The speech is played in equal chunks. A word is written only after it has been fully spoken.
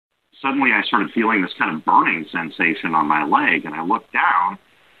suddenly I started feeling this kind of burning sensation on my leg, and I looked down,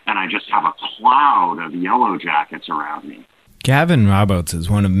 and I just have a cloud of yellow jackets around me. Gavin Roberts is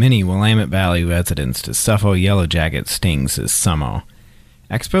one of many Willamette Valley residents to suffer yellow jacket stings this summer.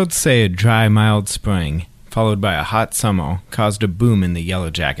 Experts say a dry, mild spring, followed by a hot summer, caused a boom in the yellow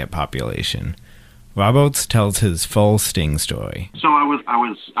jacket population. Roberts tells his full sting story. So I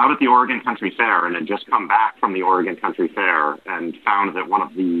was out at the Oregon Country Fair and had just come back from the Oregon Country Fair and found that one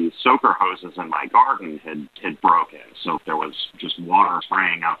of the soaker hoses in my garden had broken. So there was just water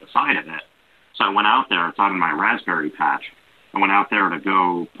spraying out the side of it. So I went out there. It's out in my raspberry patch. I went out there to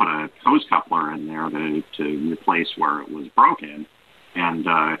go put a hose coupler in there to replace where it was broken. And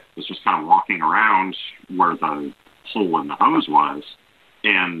was just kind of walking around where the hole in the hose was.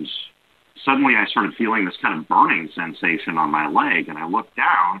 And suddenly I started feeling this kind of burning sensation on my leg, and I looked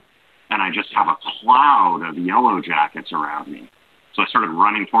down, and I just have a cloud of yellow jackets around me. So I started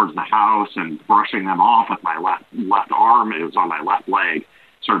running towards the house and brushing them off with my left arm. It was on my left leg.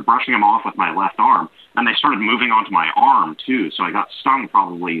 Started brushing them off with my left arm, and they started moving onto my arm, too. So I got stung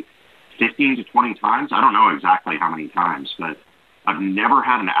probably 15 to 20 times. I don't know exactly how many times, but I've never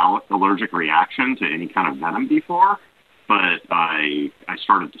had an allergic reaction to any kind of venom before. But I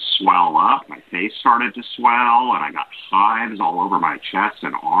started to swell up. My face started to swell, and I got hives all over my chest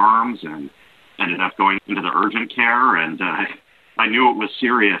and arms, and ended up going into the urgent care. And I knew it was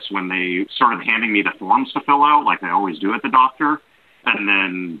serious when they started handing me the forms to fill out, like they always do at the doctor. And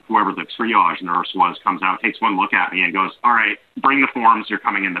then whoever the triage nurse was comes out, takes one look at me, and goes, "All right, bring the forms. You're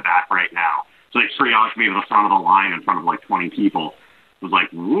coming in the back right now." So they triaged me to the front of the line in front of like 20 people. I was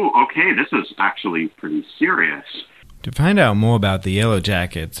like, "Ooh, okay, this is actually pretty serious." To find out more about the Yellow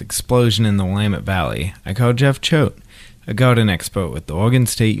Jackets' explosion in the Willamette Valley, I called Jeff Choate, a garden expert with the Oregon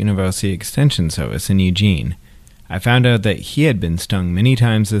State University Extension Service in Eugene. I found out that he had been stung many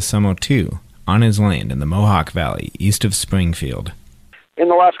times this summer too, on his land in the Mohawk Valley, east of Springfield. In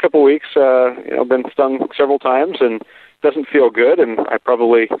the last couple of weeks, I've been stung several times, and doesn't feel good, and I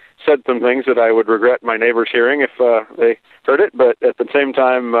probably said some things that I would regret my neighbors hearing if they heard it, but at the same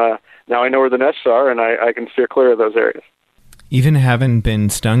time, now I know where the nests are, and I can steer clear of those areas. Even having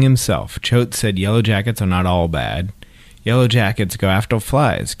been stung himself, Choate said yellow jackets are not all bad. Yellow jackets go after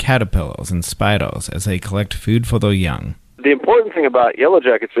flies, caterpillars, and spiders as they collect food for their young. The important thing about yellow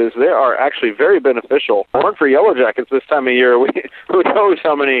jackets is they are actually very beneficial. If it weren't for yellow jackets this time of year, who knows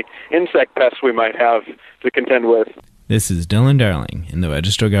how many insect pests we might have to contend with. This is Dylan Darling in the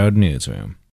Register Guard Newsroom.